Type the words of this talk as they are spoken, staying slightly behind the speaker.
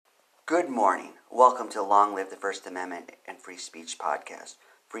Good morning. Welcome to Long Live the First Amendment and Free Speech podcast.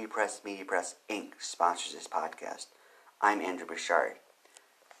 Free Press Media Press, Inc. sponsors this podcast. I'm Andrew Bouchard.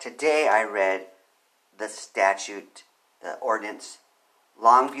 Today I read the statute, the ordinance,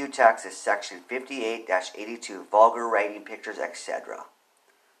 Longview, Texas, section 58-82, vulgar writing, pictures, etc.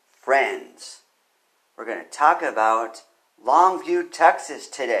 Friends, we're going to talk about Longview, Texas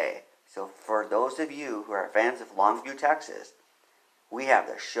today. So for those of you who are fans of Longview, Texas, we have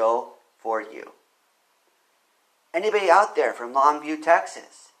the show for you. Anybody out there from Longview,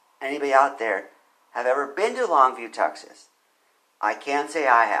 Texas? Anybody out there have ever been to Longview, Texas? I can't say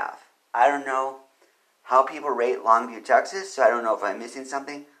I have. I don't know how people rate Longview, Texas, so I don't know if I'm missing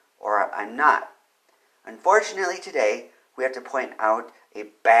something or I'm not. Unfortunately, today, we have to point out a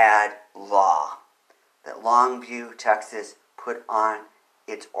bad law that Longview, Texas put on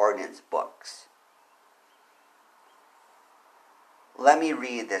its ordinance books. Let me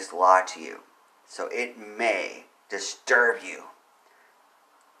read this law to you, so it may disturb you.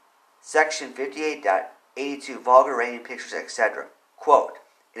 Section 58.82, vulgar writing, pictures, etc. Quote,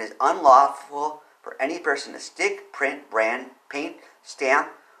 it is unlawful for any person to stick, print, brand, paint, stamp,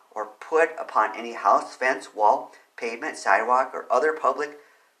 or put upon any house, fence, wall, pavement, sidewalk, or other public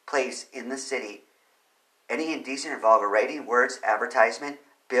place in the city any indecent or vulgar writing, words, advertisement,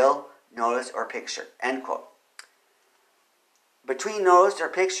 bill, notice, or picture. End quote. Between notice or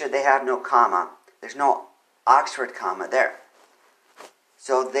picture, they have no comma. There's no Oxford comma there.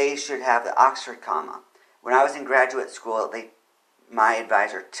 So they should have the Oxford comma. When I was in graduate school, my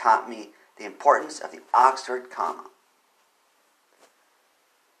advisor taught me the importance of the Oxford comma.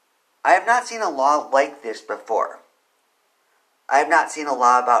 I have not seen a law like this before. I have not seen a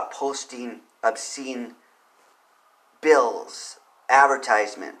law about posting obscene bills,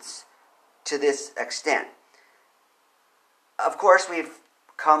 advertisements, to this extent. Of course, we've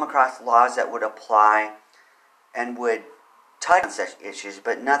come across laws that would apply and would touch on such issues,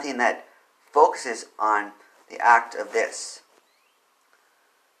 but nothing that focuses on the act of this.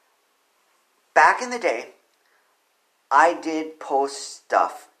 Back in the day, I did post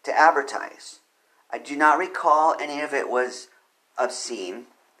stuff to advertise. I do not recall any of it was obscene.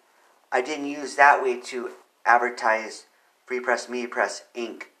 I didn't use that way to advertise Free Press Media Press,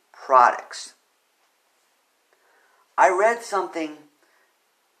 Inc. products. I read something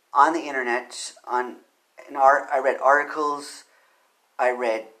on the internet, I read articles, I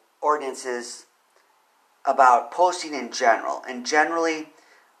read ordinances about posting in general. And generally,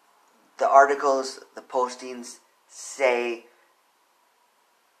 the articles, the postings say,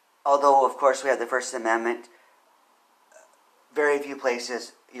 although of course we have the First Amendment, very few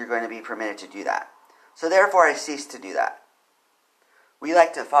places you're going to be permitted to do that. So therefore I ceased to do that. We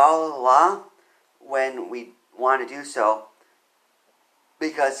like to follow the law when we want to do so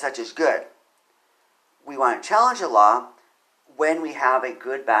because such is good. We want to challenge the law when we have a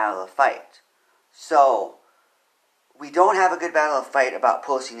good battle to fight. So we don't have a good battle to fight about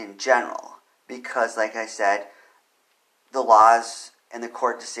posting in general because, like I said, the laws and the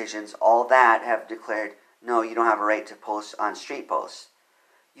court decisions, all that have declared, no, you don't have a right to post on street posts.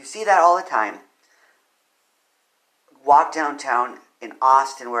 You see that all the time. Walk downtown in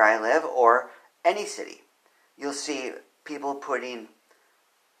Austin where I live or any city. You'll see people putting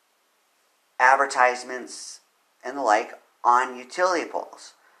advertisements and the like on utility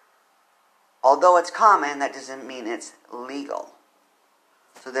poles. Although it's common, that doesn't mean it's legal.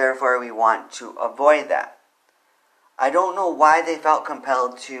 So therefore we want to avoid that. I don't know why they felt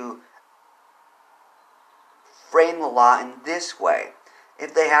compelled to frame the law in this way.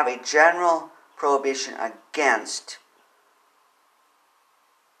 If they have a general prohibition against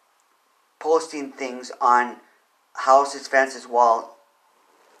posting things on houses, fences, walls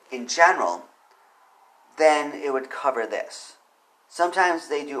in general, then it would cover this. Sometimes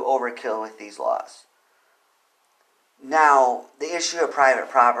they do overkill with these laws. Now, the issue of private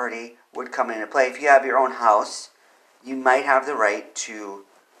property would come into play. If you have your own house, you might have the right to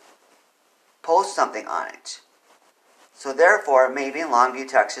post something on it. So therefore, maybe in Longview,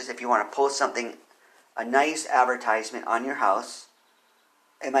 Texas, if you want to post something, a nice advertisement on your house,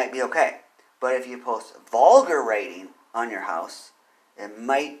 it might be okay. But if you post vulgar writing on your house, it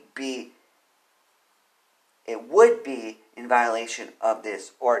would be in violation of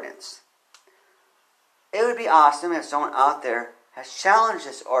this ordinance. It would be awesome if someone out there has challenged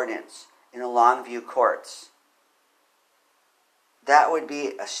this ordinance in the Longview courts. That would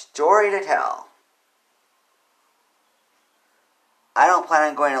be a story to tell. I don't plan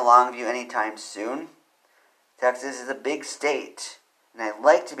on going to Longview anytime soon. Texas is a big state, and I'd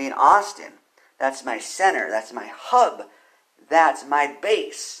like to be in Austin. That's my center. That's my hub. That's my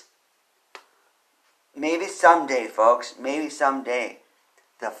base. maybe someday, folks, maybe someday,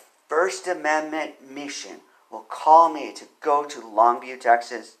 the First Amendment mission will call me to go to Longview,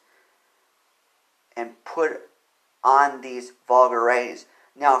 Texas, and put on these vulgar writings.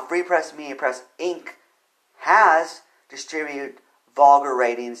 Now, Free Press Media Press Inc. has distributed vulgar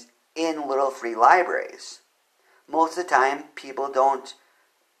writings in Little Free Libraries. Most of the time, people don't,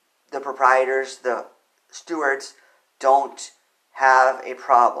 the proprietors, the stewards, don't have a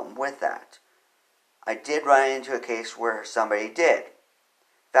problem with that. I did run into a case where somebody did.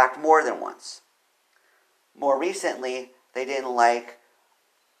 In fact, more than once. More recently, they didn't like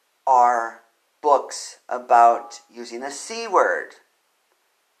our books about using the C word.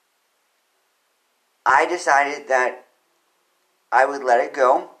 I decided that I would let it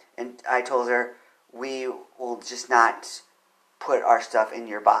go, and I told her, we will just not put our stuff in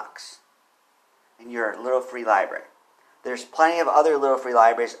your box, in your Little Free Library. There's plenty of other Little Free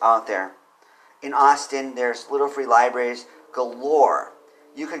Libraries out there. In Austin, there's Little Free Libraries galore.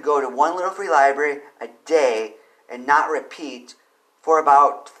 You could go to one Little Free Library a day and not repeat for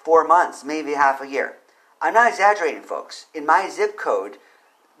about 4 months, maybe half a year. I'm not exaggerating, folks. In my zip code,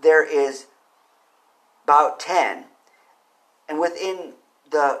 there is about 10. And within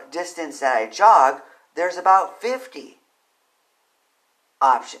the distance that I jog, there's about 50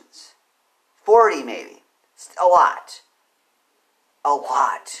 options. 40 maybe. It's a lot. A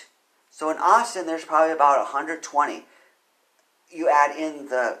lot. So in Austin, there's probably about 120. You add in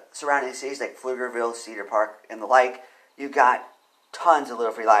the surrounding cities like Pflugerville, Cedar Park, and the like, you've got tons of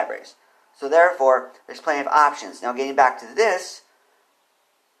Little Free Libraries. So therefore, there's plenty of options. Now getting back to this,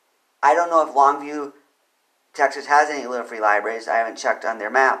 I don't know if Longview, Texas has any Little Free Libraries. I haven't checked on their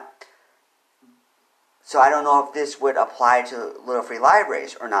map. So I don't know if this would apply to Little Free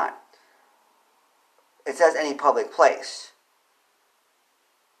Libraries or not. It says any public place.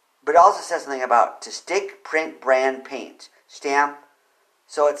 But it also says something about to stick, print, brand, paint, stamp.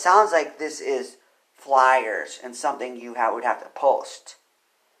 So it sounds like this is flyers and something you would have to post.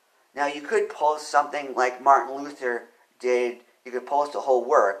 Now you could post something like Martin Luther did. You could post a whole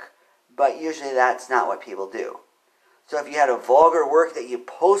work, but usually that's not what people do. So if you had a vulgar work that you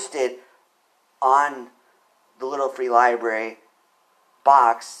posted on the Little Free Library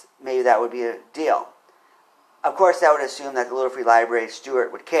box, maybe that would be a deal. Of course, that would assume that the Little Free Library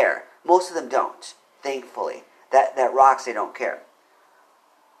steward would care. Most of them don't, thankfully. That rocks, they don't care.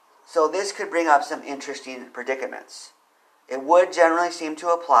 So this could bring up some interesting predicaments. It would generally seem to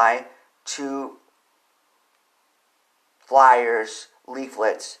apply to flyers,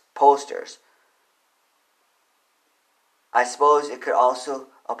 leaflets, posters. I suppose it could also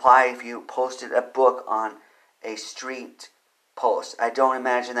apply if you posted a book on a street post. I don't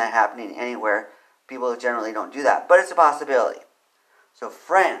imagine that happening anywhere. People generally don't do that, but it's a possibility. So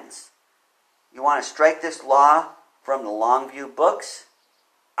friends, you want to strike this law from the Longview books?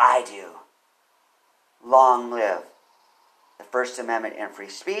 I do. Long live the First Amendment and free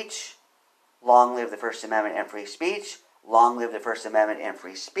speech. Long live the First Amendment and free speech. Long live the First Amendment and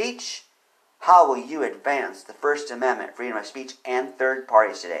free speech. How will you advance the First Amendment, freedom of speech, and third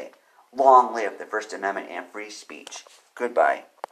parties today? Long live the First Amendment and free speech. Goodbye.